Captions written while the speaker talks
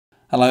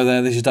Hello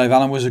there, this is Dave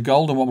Allen, Wizard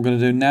Gold, and what we're going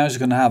to do now is we're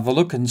going to have a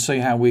look and see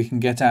how we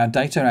can get our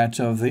data out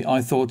of the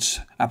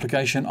iThoughts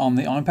application on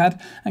the iPad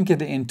and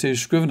get it into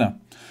Scrivener.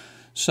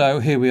 So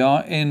here we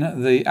are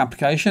in the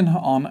application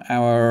on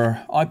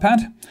our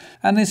iPad,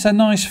 and it's a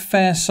nice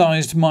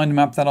fair-sized mind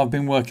map that I've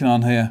been working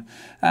on here,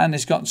 and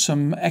it's got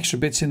some extra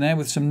bits in there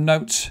with some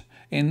notes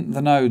in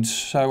the nodes.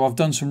 So I've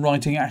done some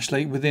writing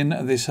actually within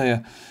this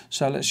here.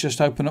 So let's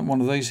just open up one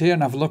of these here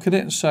and have a look at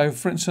it. So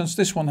for instance,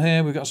 this one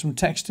here, we've got some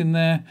text in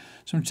there,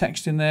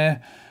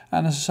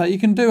 and as I say, you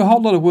can do a whole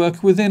lot of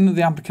work within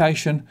the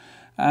application.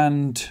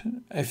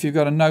 And if you've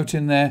got a note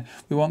in there,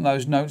 we want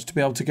those notes to be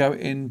able to go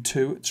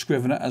into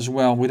Scrivener as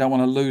well. We don't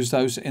want to lose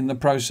those in the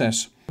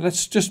process.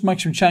 Let's just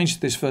make some change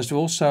to this first of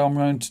all. So I'm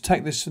going to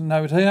take this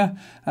node here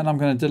and I'm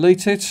going to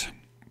delete it.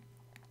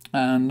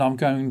 And I'm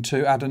going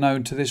to add a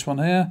node to this one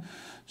here.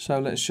 So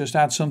let's just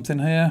add something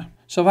here.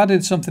 So I've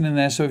added something in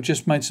there, so we've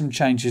just made some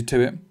changes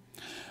to it.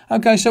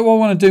 Okay, so what I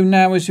want to do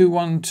now is we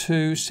want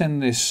to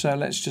send this. So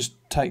let's just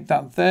take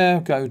that there,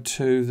 go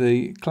to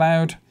the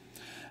cloud,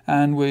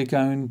 and we're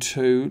going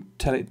to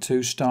tell it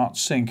to start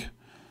sync.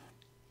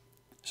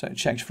 So it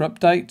checks for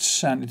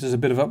updates and it does a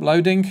bit of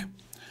uploading.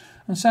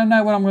 And so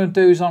now what I'm going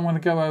to do is I'm going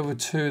to go over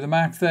to the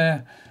Mac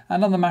there,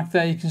 and on the Mac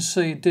there you can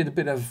see it did a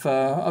bit of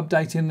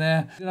update in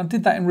there. And I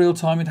did that in real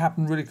time, it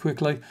happened really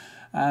quickly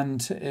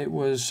and it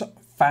was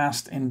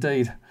fast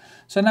indeed.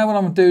 So now what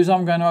I'm going to do is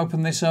I'm going to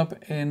open this up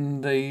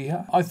in the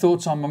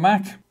iThoughts on my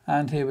Mac,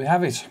 and here we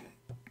have it.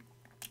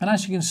 And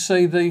as you can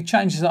see, the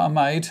changes that I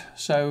made,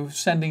 so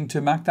sending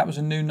to Mac, that was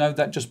a new node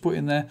that just put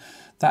in there,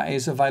 that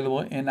is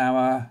available in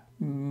our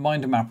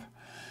mind map.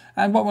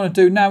 And what we want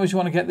to do now is we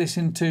want to get this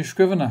into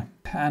Scrivener,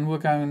 and we're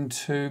going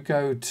to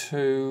go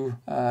to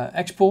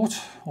export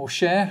or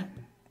share.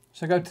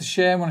 So go to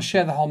share, I want to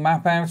share the whole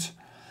map out,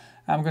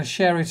 and I'm going to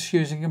share it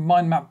using a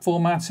mind map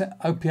format,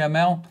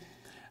 OPML,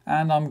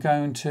 and I'm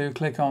going to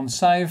click on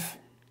save.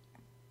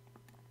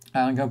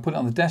 And I'm going to put it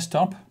on the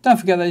desktop. Don't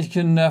forget that you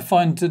can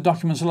find the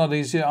documents a lot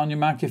easier on your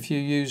Mac if you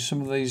use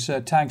some of these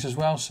tags as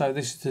well. So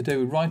this is to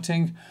do with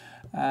writing,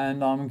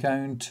 and I'm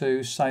going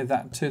to save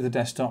that to the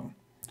desktop.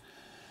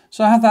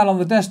 So I have that on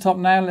the desktop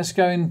now. Let's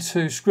go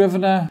into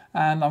Scrivener,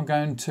 and I'm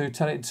going to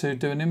tell it to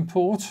do an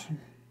import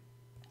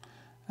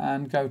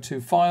and go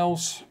to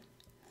files.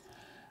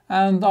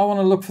 And I want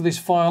to look for this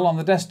file on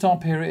the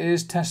desktop. Here it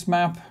is, test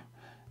map.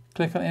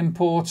 Click on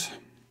import,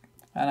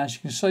 and as you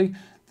can see,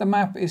 the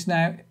map is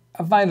now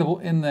available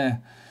in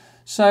there.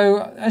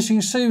 So as you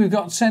can see, we've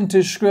got send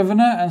to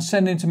Scrivener and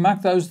send into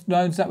Mac, those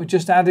nodes that we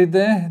just added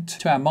there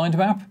to our mind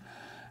map.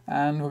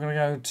 And we're going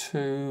to go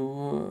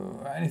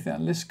to anything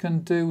that list can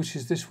do, which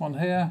is this one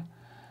here,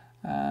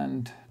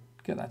 and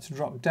get that to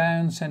drop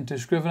down, send to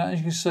Scrivener. As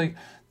you can see,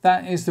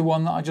 that is the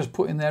one that I just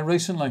put in there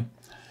recently.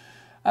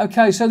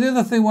 Okay, so the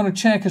other thing I want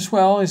to check as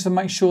well is to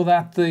make sure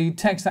that the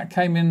text that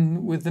came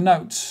in with the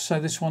notes, so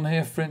this one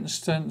here for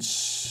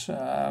instance,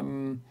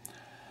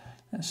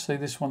 let's see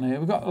this one here.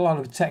 We've got a lot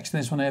of text in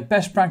this one here.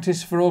 Best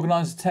practice for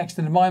organising text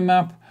in a mind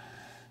map.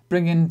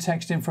 Bring in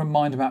text in from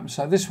mind map.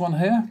 So this one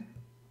here.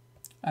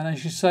 And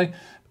as you say,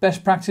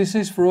 best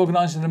practices for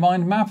organising a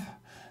mind map.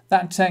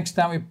 That text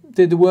that we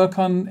did the work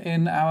on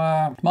in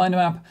our mind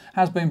map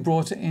has been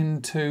brought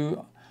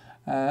into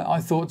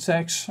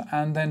iThoughtsX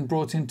and then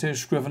brought into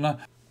Scrivener.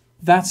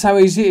 That's how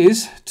easy it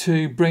is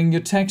to bring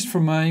your text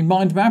from a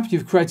mind map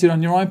you've created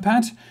on your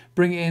iPad,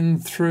 bring it in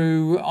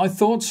through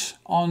iThoughts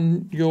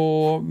on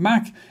your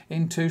Mac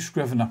into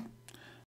Scrivener.